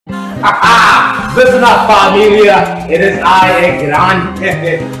Listen up, familia. It is I, El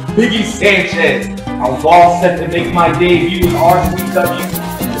Grande, Biggie Sanchez. I was all set to make my debut in RCW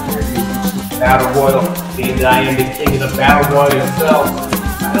Battle Royal, being that I am the king of the Battle Royal himself.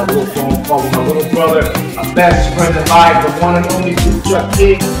 I had a little phone call with my little brother, my best friend in life, the one and only future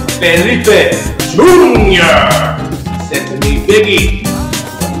king, Felipe Jr. He said to me, Biggie,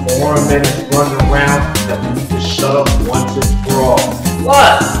 4 minutes running around that we need to shut up once and for all.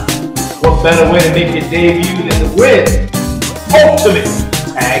 Plus, what better way to make your debut than to win Ultimate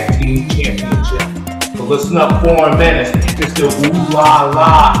Tag Team Championship? So listen up, 4 minutes. Mr. Ooh La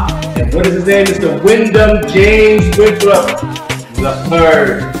La. And what is his name? Mr. Wyndham James Winthrop the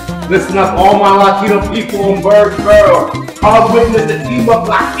third. Listen up, all my Latino people in Birdsboro. Come witness the team of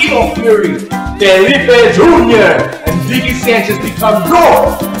Latino Fury, Felipe Jr. and Biggie Sanchez become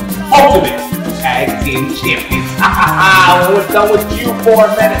your Ultimate Tag Team Champions. When we're done with you, 4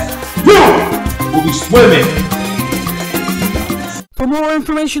 minutes, you will be swimming. For more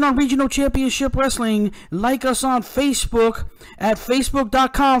information on Regional Championship Wrestling, like us on Facebook at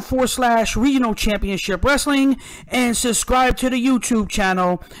facebook.com/Regional Championship Wrestling and subscribe to the YouTube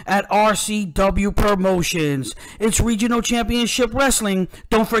channel at RCW Promotions. It's Regional Championship Wrestling.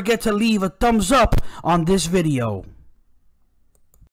 Don't forget to leave a thumbs up on this video.